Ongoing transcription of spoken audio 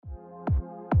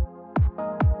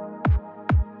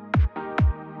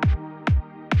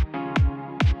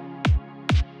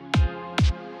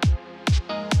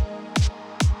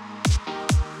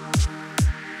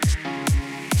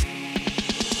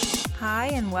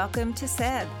and welcome to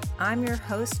SAID. I'm your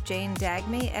host, Jane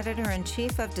Dagmy,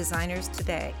 Editor-in-Chief of Designers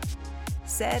Today.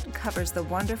 SAID covers the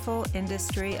wonderful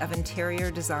industry of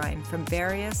interior design from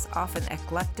various, often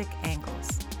eclectic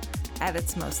angles. At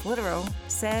its most literal,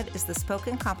 SAID is the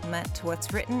spoken complement to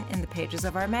what's written in the pages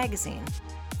of our magazine.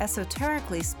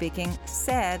 Esoterically speaking,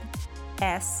 SAID,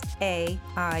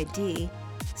 S-A-I-D,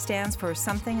 stands for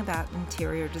Something About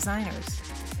Interior Designers.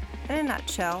 In a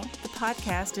nutshell, the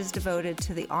podcast is devoted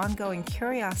to the ongoing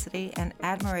curiosity and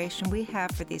admiration we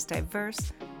have for these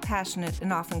diverse, passionate,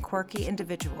 and often quirky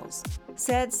individuals.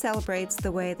 SAID celebrates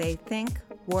the way they think,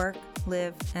 work,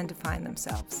 live, and define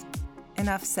themselves.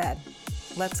 Enough said.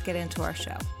 Let's get into our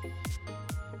show.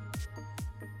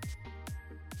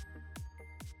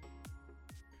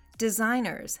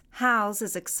 Designers, Houzz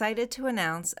is excited to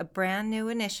announce a brand new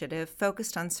initiative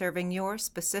focused on serving your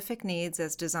specific needs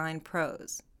as design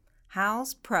pros.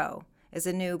 Houzz Pro is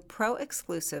a new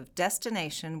pro-exclusive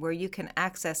destination where you can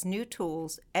access new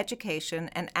tools, education,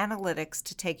 and analytics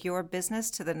to take your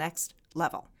business to the next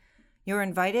level. You're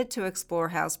invited to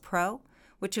explore Houzz Pro,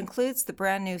 which includes the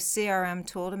brand new CRM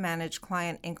tool to manage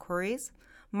client inquiries,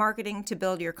 marketing to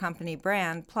build your company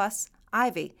brand, plus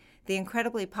Ivy, the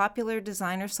incredibly popular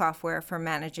designer software for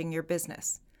managing your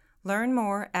business. Learn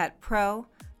more at pro.houzz.com.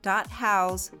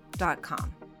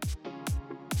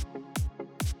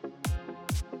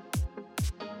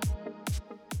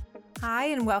 Hi,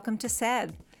 and welcome to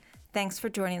SAID. Thanks for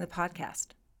joining the podcast.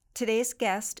 Today's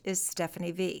guest is Stephanie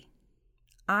V.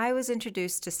 I was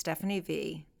introduced to Stephanie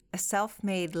V, a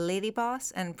self-made lady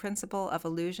boss and principal of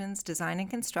Illusions Design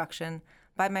and Construction,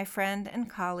 by my friend and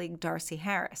colleague Darcy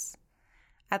Harris.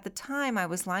 At the time, I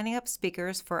was lining up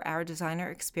speakers for our Designer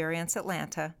Experience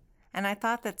Atlanta, and I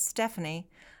thought that Stephanie,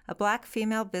 a Black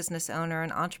female business owner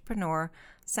and entrepreneur,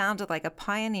 sounded like a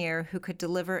pioneer who could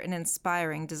deliver an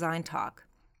inspiring design talk.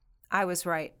 I was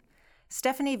right.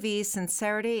 Stephanie V's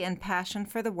sincerity and passion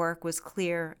for the work was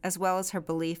clear, as well as her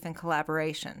belief in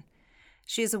collaboration.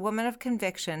 She is a woman of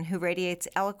conviction who radiates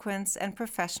eloquence and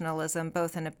professionalism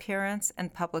both in appearance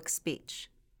and public speech.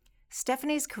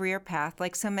 Stephanie's career path,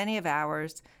 like so many of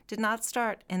ours, did not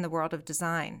start in the world of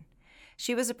design.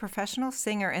 She was a professional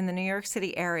singer in the New York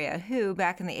City area who,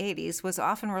 back in the 80s, was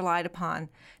often relied upon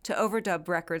to overdub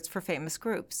records for famous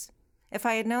groups. If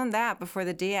I had known that before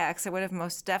the DX, I would have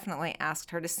most definitely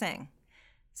asked her to sing.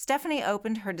 Stephanie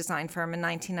opened her design firm in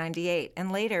 1998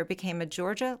 and later became a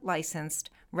Georgia-licensed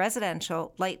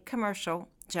residential light commercial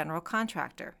general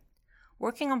contractor.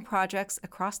 Working on projects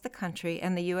across the country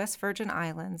and the U.S. Virgin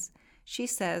Islands, she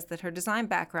says that her design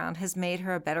background has made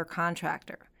her a better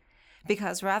contractor,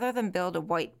 because rather than build a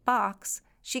white box,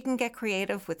 she can get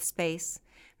creative with space,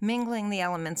 mingling the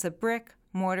elements of brick,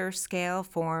 mortar, scale,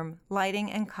 form,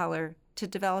 lighting, and color to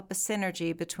develop a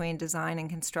synergy between design and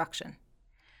construction.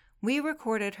 We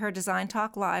recorded her design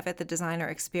talk live at the Designer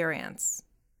Experience.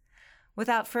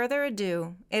 Without further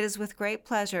ado, it is with great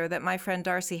pleasure that my friend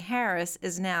Darcy Harris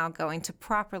is now going to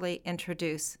properly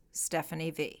introduce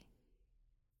Stephanie V.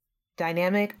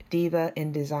 Dynamic diva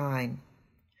in design.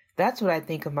 That's what I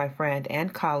think of my friend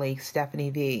and colleague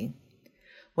Stephanie V.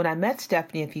 When I met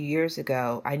Stephanie a few years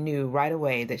ago, I knew right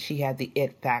away that she had the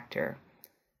it factor.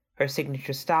 Her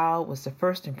signature style was the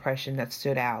first impression that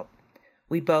stood out.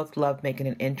 We both love making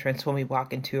an entrance when we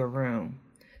walk into a room.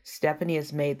 Stephanie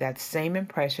has made that same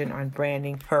impression on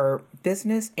branding her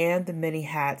business and the many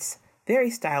hats, very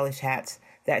stylish hats,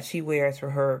 that she wears for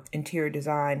her interior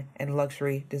design and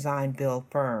luxury design build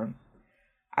firm.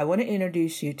 I want to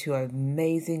introduce you to an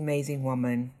amazing, amazing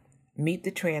woman. Meet the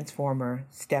Transformer,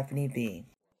 Stephanie V.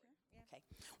 Okay.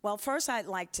 Well, first I'd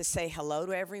like to say hello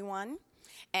to everyone.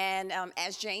 And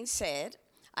as Jane said,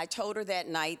 I told her that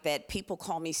night that people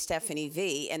call me Stephanie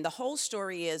V. And the whole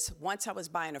story is once I was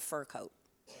buying a fur coat.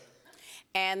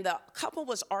 And the couple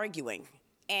was arguing.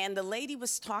 And the lady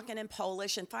was talking in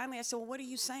Polish. And finally I said, well, what are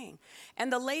you saying?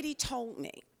 And the lady told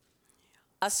me,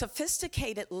 a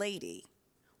sophisticated lady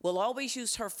will always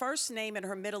use her first name and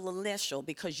her middle initial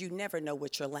because you never know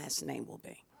what your last name will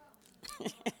be.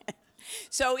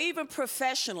 So even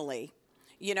professionally,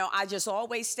 you know, I just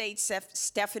always stayed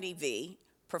Stephanie V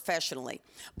professionally.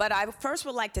 But I first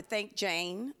would like to thank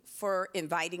Jane for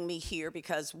inviting me here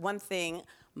because one thing,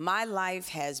 my life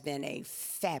has been a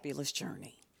fabulous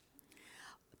journey.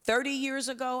 30 years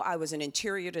ago, I was an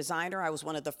interior designer. I was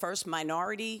one of the first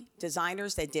minority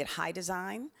designers that did high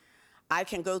design. I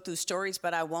can go through stories,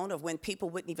 but I won't, of when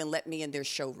people wouldn't even let me in their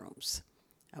showrooms,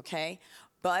 okay?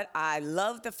 But I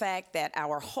love the fact that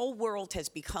our whole world has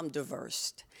become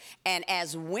diverse. And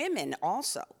as women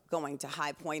also, going to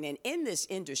High Point. And in this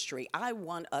industry, I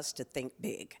want us to think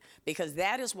big, because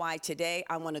that is why today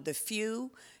I'm one of the few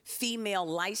female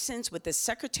licensed with the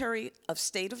Secretary of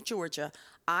State of Georgia.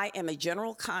 I am a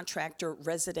general contractor,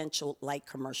 residential light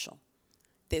commercial.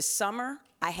 This summer,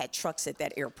 I had trucks at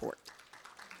that airport.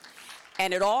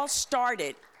 And it all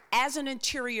started as an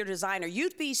interior designer.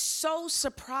 You'd be so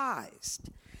surprised.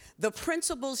 The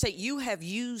principles that you have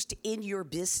used in your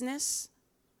business,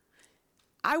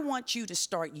 I want you to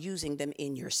start using them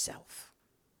in yourself.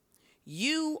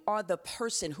 You are the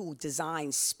person who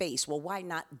designs space. Well, why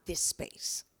not this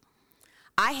space?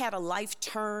 I had a life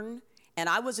turn, and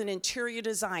I was an interior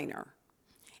designer,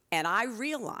 and I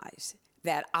realized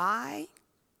that I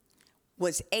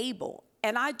was able,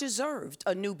 and I deserved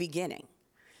a new beginning.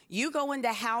 You go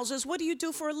into houses, what do you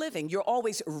do for a living? You're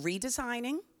always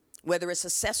redesigning, whether it's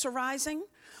accessorizing,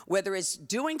 whether it's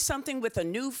doing something with a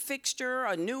new fixture,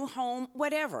 a new home,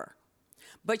 whatever.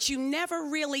 But you never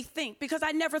really think, because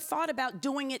I never thought about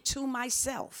doing it to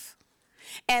myself.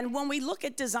 And when we look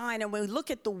at design and when we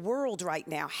look at the world right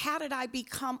now, how did I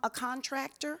become a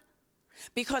contractor?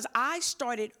 Because I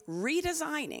started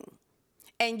redesigning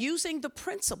and using the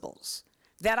principles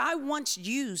that I once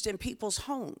used in people's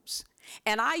homes.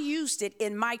 And I used it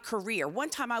in my career. One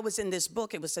time I was in this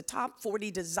book, it was the top 40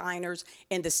 designers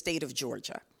in the state of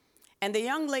Georgia. And the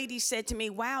young lady said to me,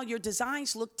 wow, your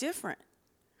designs look different.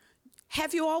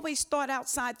 Have you always thought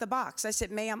outside the box? I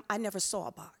said, ma'am, I never saw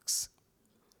a box.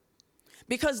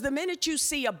 Because the minute you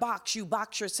see a box, you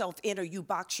box yourself in or you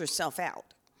box yourself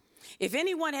out. If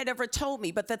anyone had ever told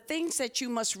me, but the things that you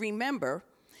must remember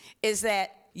is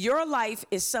that your life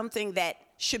is something that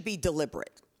should be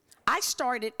deliberate. I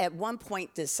started at one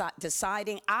point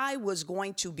deciding I was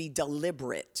going to be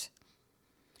deliberate.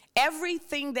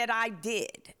 Everything that I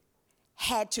did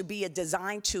had to be a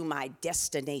design to my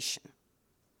destination.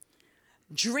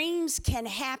 Dreams can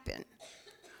happen,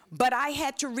 but I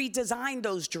had to redesign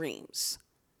those dreams.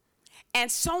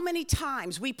 And so many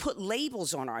times we put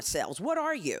labels on ourselves. What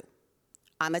are you?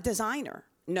 I'm a designer.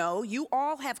 No, you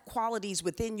all have qualities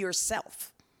within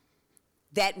yourself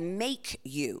that make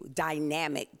you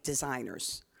dynamic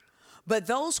designers. But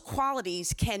those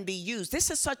qualities can be used.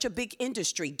 This is such a big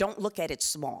industry. Don't look at it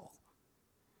small.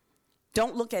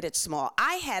 Don't look at it small.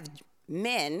 I have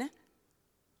men,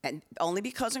 and only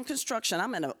because in construction,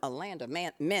 I'm in a land of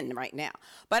men right now.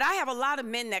 But I have a lot of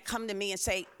men that come to me and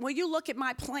say, well, you look at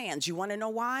my plans. You want to know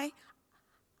why?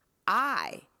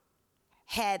 I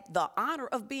had the honor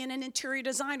of being an interior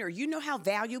designer. You know how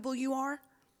valuable you are?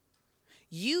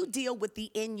 You deal with the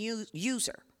end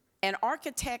user. An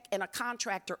architect and a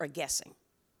contractor are guessing.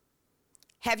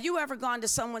 Have you ever gone to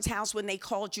someone's house when they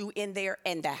called you in there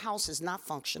and the house is not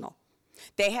functional?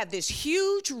 They have this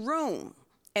huge room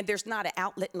and there's not an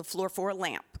outlet in the floor for a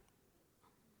lamp.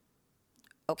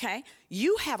 Okay?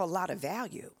 You have a lot of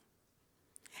value.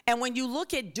 And when you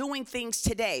look at doing things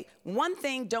today, one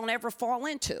thing don't ever fall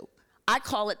into. I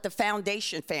call it the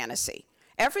foundation fantasy.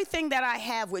 Everything that I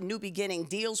have with New Beginning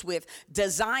deals with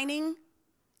designing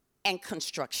and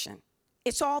construction.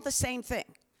 It's all the same thing.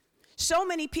 So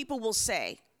many people will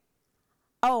say,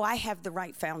 oh, I have the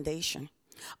right foundation.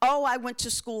 Oh, I went to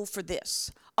school for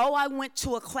this. Oh, I went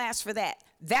to a class for that.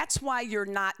 That's why you're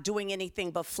not doing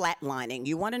anything but flatlining.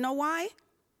 You want to know why?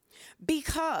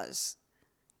 Because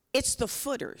it's the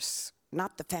footers,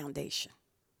 not the foundation.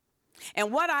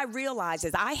 And what I realized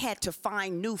is I had to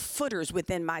find new footers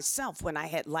within myself when I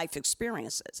had life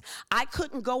experiences. I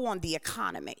couldn't go on the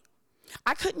economy.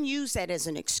 I couldn't use that as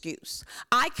an excuse.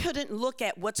 I couldn't look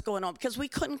at what's going on because we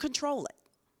couldn't control it.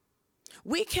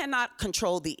 We cannot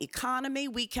control the economy.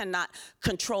 We cannot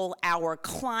control our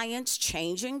clients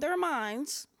changing their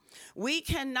minds. We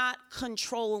cannot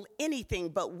control anything,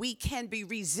 but we can be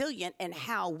resilient in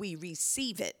how we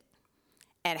receive it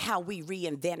and how we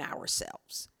reinvent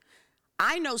ourselves.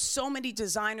 I know so many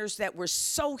designers that were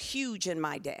so huge in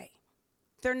my day.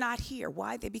 They're not here.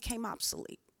 Why? They became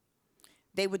obsolete.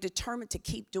 They were determined to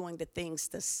keep doing the things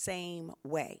the same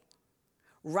way.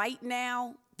 Right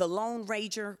now, the Lone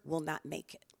Ranger will not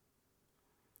make it.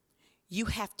 You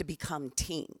have to become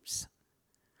teams.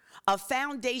 A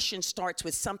foundation starts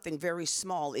with something very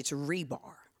small. It's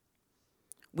rebar.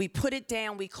 We put it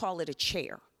down, we call it a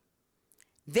chair.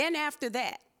 Then after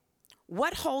that,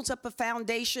 what holds up a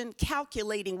foundation?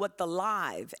 Calculating what the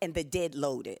live and the dead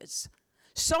load is.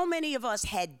 So many of us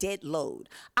had dead load.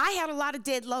 I had a lot of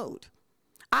dead load.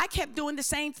 I kept doing the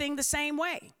same thing the same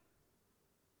way.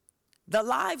 The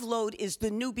live load is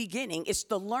the new beginning. It's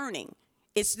the learning.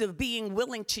 It's the being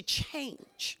willing to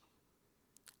change.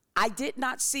 I did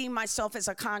not see myself as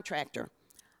a contractor.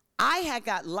 I had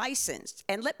got licensed,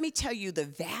 and let me tell you the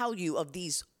value of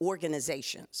these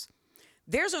organizations.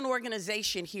 There's an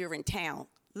organization here in town,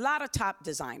 a lot of top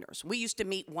designers. We used to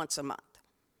meet once a month.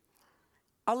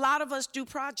 A lot of us do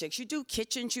projects. You do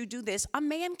kitchens, you do this. A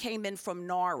man came in from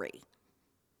NARI,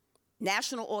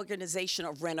 National Organization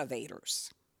of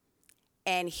Renovators,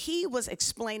 and he was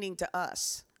explaining to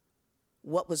us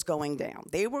what was going down.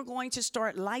 They were going to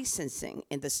start licensing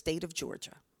in the state of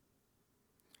Georgia.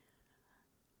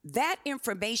 That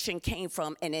information came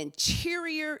from an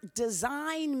interior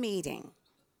design meeting.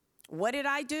 What did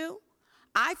I do?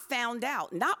 I found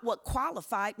out not what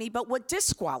qualified me, but what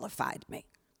disqualified me.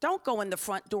 Don't go in the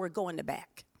front door, go in the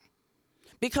back.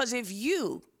 Because if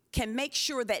you can make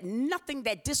sure that nothing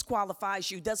that disqualifies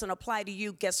you doesn't apply to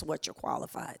you, guess what? You're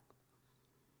qualified.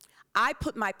 I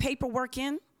put my paperwork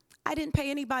in. I didn't pay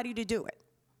anybody to do it.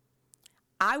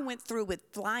 I went through with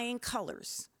flying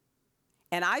colors,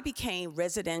 and I became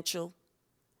residential,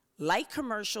 light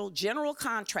commercial, general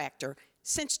contractor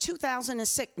since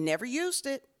 2006. Never used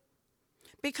it.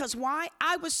 Because why?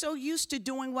 I was so used to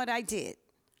doing what I did.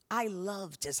 I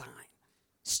love design.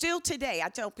 Still today, I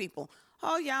tell people,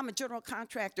 oh yeah, I'm a general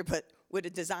contractor, but with a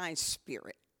design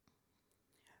spirit.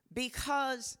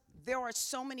 Because there are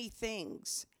so many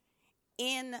things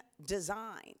in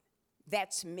design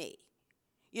that's me.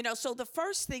 You know, so the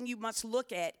first thing you must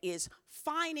look at is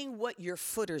finding what your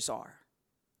footers are.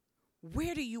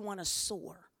 Where do you want to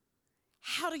soar?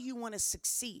 How do you want to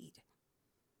succeed?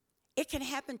 It can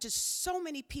happen to so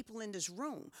many people in this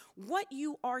room. What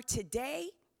you are today,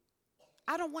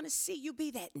 I don't want to see you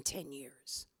be that in 10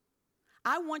 years.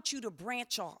 I want you to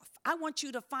branch off. I want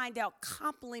you to find out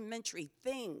complementary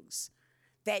things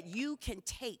that you can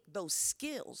take those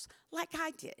skills like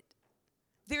I did.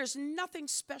 There's nothing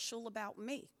special about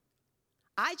me.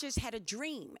 I just had a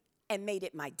dream and made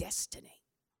it my destiny.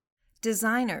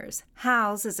 Designers,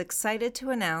 Houzz is excited to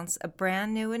announce a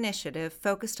brand new initiative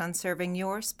focused on serving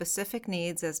your specific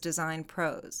needs as design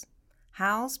pros.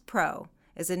 Houzz Pro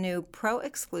is a new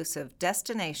pro-exclusive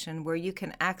destination where you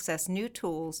can access new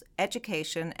tools,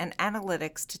 education, and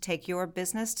analytics to take your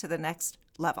business to the next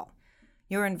level.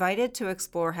 You're invited to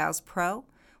explore Houzz Pro,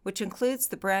 which includes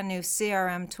the brand new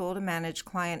CRM tool to manage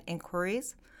client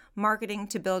inquiries, marketing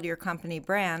to build your company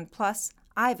brand, plus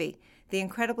Ivy, the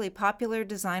incredibly popular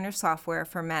designer software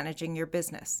for managing your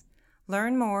business.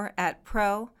 Learn more at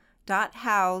pro.houzz.com.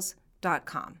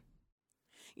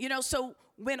 You know, so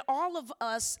when all of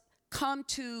us come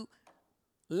to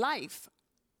life,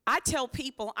 I tell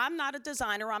people I'm not a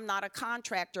designer, I'm not a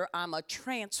contractor, I'm a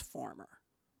transformer.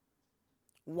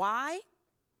 Why?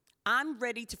 I'm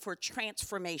ready for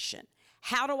transformation.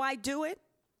 How do I do it?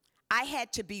 I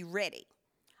had to be ready.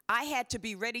 I had to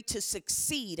be ready to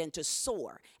succeed and to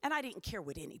soar, and I didn't care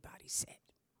what anybody said.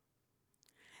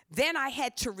 Then I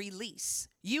had to release.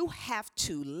 You have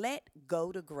to let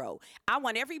go to grow. I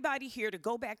want everybody here to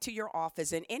go back to your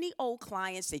office, and any old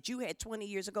clients that you had 20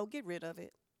 years ago, get rid of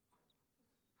it.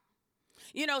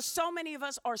 You know, so many of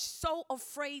us are so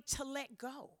afraid to let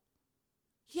go.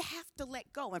 You have to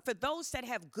let go. And for those that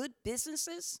have good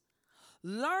businesses,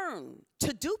 learn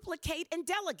to duplicate and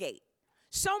delegate.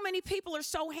 So many people are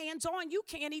so hands-on, you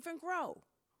can't even grow.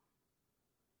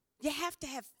 You have to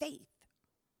have faith.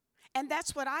 And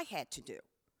that's what I had to do.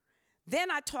 Then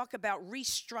I talk about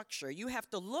restructure. You have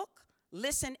to look,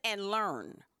 listen, and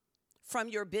learn from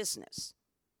your business.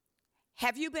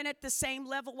 Have you been at the same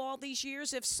level all these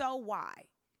years? If so, why?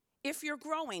 If you're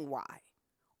growing, why?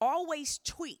 Always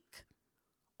tweak.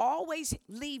 Always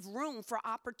leave room for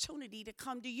opportunity to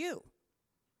come to you.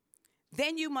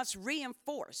 Then you must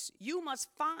reinforce. You must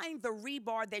find the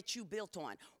rebar that you built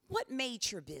on. What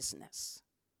made your business?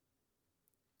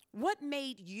 What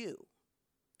made you?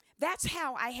 That's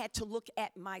how I had to look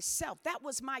at myself. That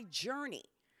was my journey.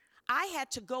 I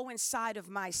had to go inside of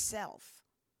myself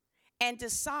and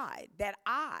decide that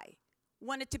I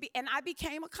wanted to be, and I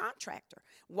became a contractor.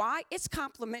 Why? It's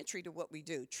complementary to what we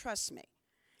do, trust me.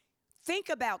 Think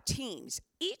about teams.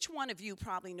 Each one of you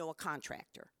probably know a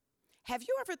contractor. Have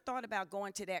you ever thought about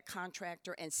going to that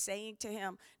contractor and saying to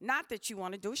him, not that you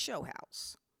want to do a show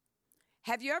house.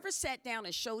 Have you ever sat down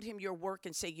and showed him your work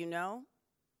and say, you know,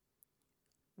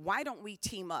 why don't we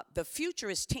team up? The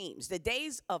future is teams. The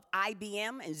days of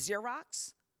IBM and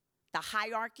Xerox, the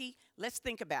hierarchy, let's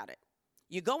think about it.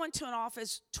 You go into an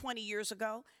office 20 years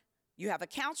ago, you have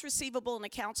accounts receivable and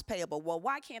accounts payable. Well,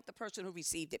 why can't the person who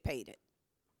received it paid it?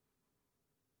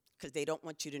 Because they don't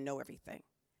want you to know everything.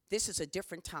 This is a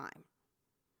different time.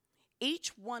 Each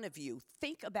one of you,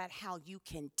 think about how you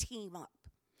can team up.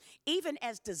 Even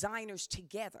as designers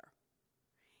together,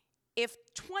 If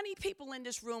 20 people in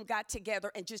this room got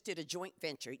together and just did a joint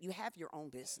venture, you have your own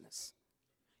business,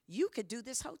 you could do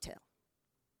this hotel.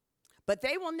 But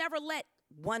they will never let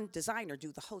one designer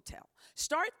do the hotel.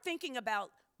 Start thinking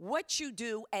about what you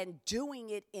do and doing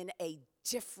it in a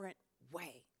different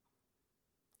way.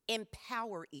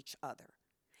 Empower each other.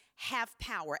 Have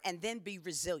power, and then be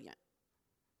resilient.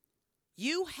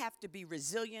 You have to be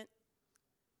resilient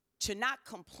to not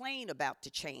complain about the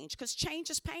change, because change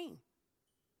is pain,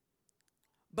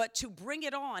 but to bring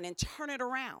it on and turn it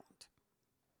around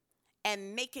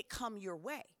and make it come your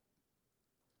way.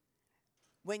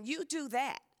 When you do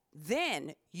that,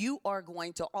 then you are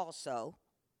going to also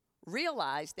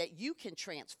realize that you can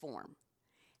transform.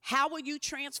 How will you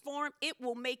transform? It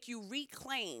will make you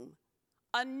reclaim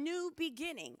a new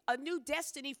beginning, a new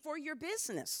destiny for your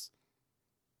business.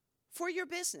 For your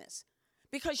business.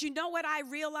 Because you know what I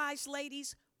realized,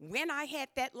 ladies, when I had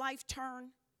that life turn?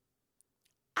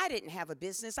 I didn't have a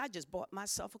business. I just bought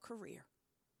myself a career.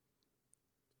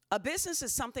 A business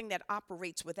is something that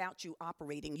operates without you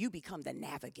operating. You become the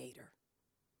navigator.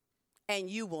 And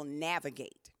you will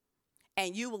navigate.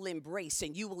 And you will embrace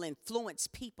and you will influence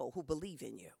people who believe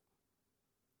in you.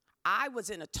 I was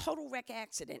in a total wreck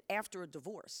accident after a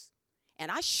divorce.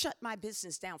 And I shut my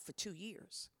business down for 2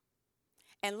 years.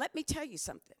 And let me tell you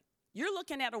something. You're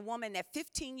looking at a woman that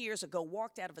 15 years ago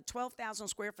walked out of a 12,000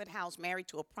 square foot house married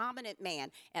to a prominent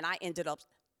man, and I ended up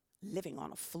living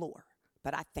on a floor.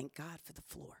 But I thank God for the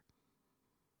floor.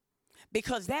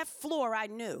 Because that floor I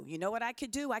knew, you know what I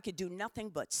could do? I could do nothing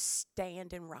but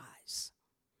stand and rise.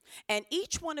 And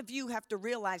each one of you have to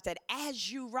realize that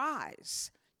as you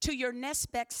rise to your next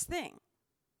best thing,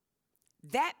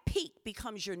 that peak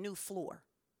becomes your new floor.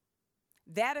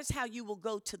 That is how you will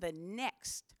go to the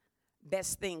next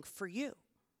best thing for you.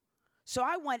 So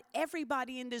I want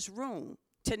everybody in this room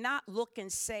to not look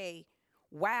and say,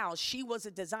 wow, she was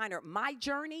a designer. My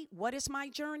journey, what is my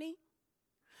journey?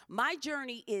 My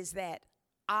journey is that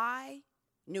I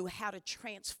knew how to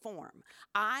transform.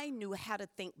 I knew how to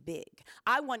think big.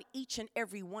 I want each and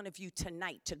every one of you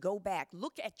tonight to go back,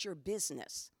 look at your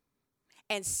business,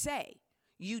 and say,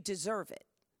 you deserve it.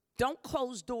 Don't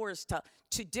close doors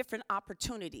to different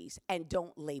opportunities, and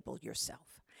don't label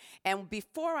yourself. And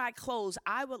before I close,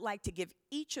 I would like to give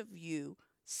each of you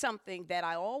something that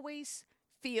I always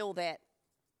feel that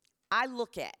I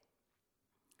look at.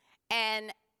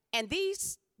 And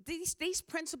these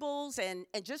principles and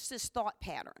just this thought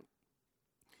pattern.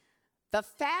 The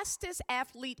fastest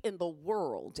athlete in the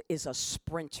world is a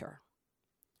sprinter.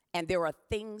 And there are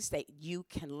things that you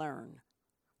can learn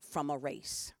from a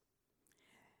race.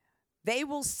 They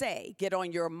will say, get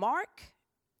on your mark,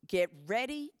 get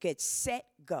ready, get set,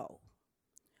 go.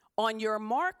 On your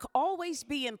mark, always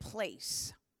be in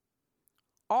place.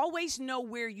 Always know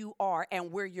where you are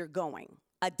and where you're going.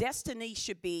 A destiny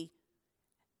should be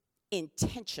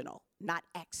intentional, not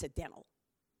accidental.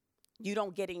 You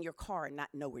don't get in your car and not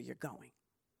know where you're going.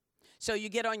 So you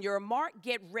get on your mark,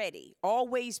 get ready.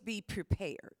 Always be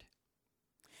prepared.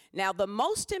 Now, the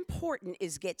most important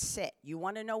is get set. You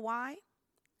want to know why?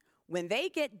 When they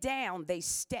get down, they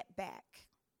step back.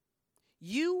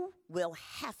 You will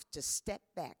have to step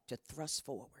back to thrust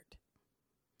forward.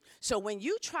 So when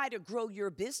you try to grow your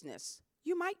business,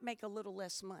 you might make a little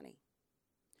less money.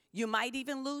 You might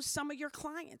even lose some of your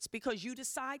clients because you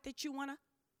decide that you want to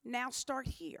now start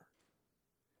here.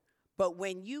 But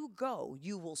when you go,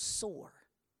 you will soar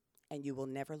and you will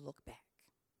never look back.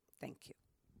 Thank you.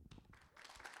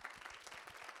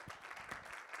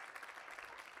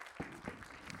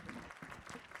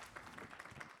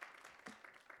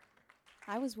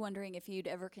 I was wondering if you'd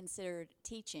ever considered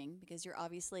teaching, because you're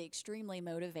obviously extremely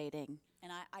motivating. And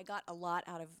I got a lot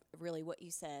out of really what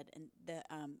you said. And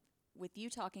with you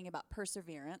talking about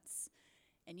perseverance,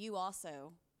 and you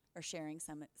also are sharing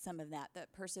some of that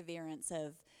perseverance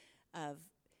of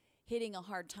hitting a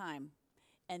hard time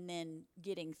and then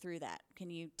getting through that. Can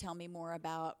you tell me more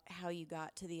about how you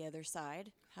got to the other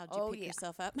side? How'd you pick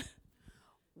yourself up?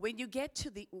 When you get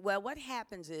to what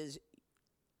happens is,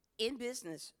 in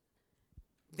business,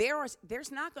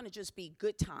 there's not going to just be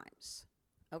good times,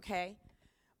 okay?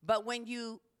 But when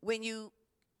you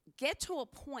get to a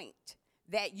point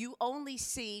that you only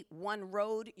see one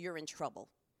road, you're in trouble.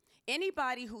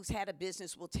 Anybody who's had a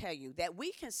business will tell you that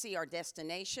we can see our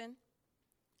destination,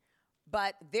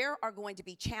 but there are going to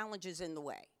be challenges in the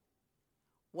way.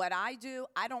 What I do,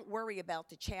 I don't worry about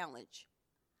the challenge.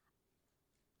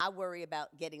 I worry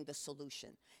about getting the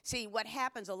solution. See, what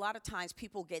happens a lot of times,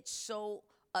 people get so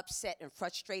upset and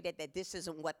frustrated that this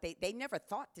isn't what they never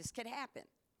thought this could happen.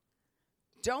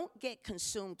 Don't get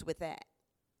consumed with that,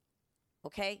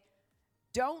 okay?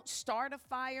 Don't start a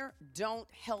fire. Don't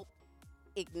help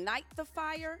ignite the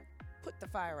fire. Put the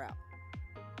fire out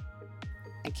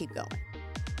and keep going.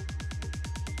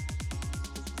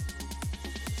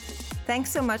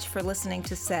 Thanks so much for listening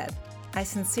to Said. I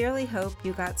sincerely hope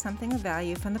you got something of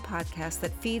value from the podcast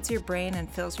that feeds your brain and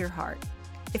fills your heart.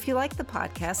 If you like the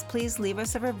podcast, please leave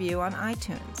us a review on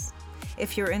iTunes.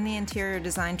 If you're in the interior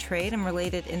design trade and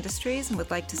related industries and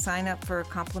would like to sign up for a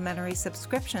complimentary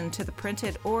subscription to the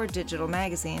printed or digital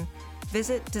magazine,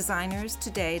 visit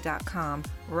designerstoday.com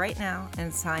right now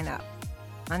and sign up.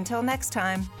 Until next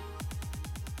time.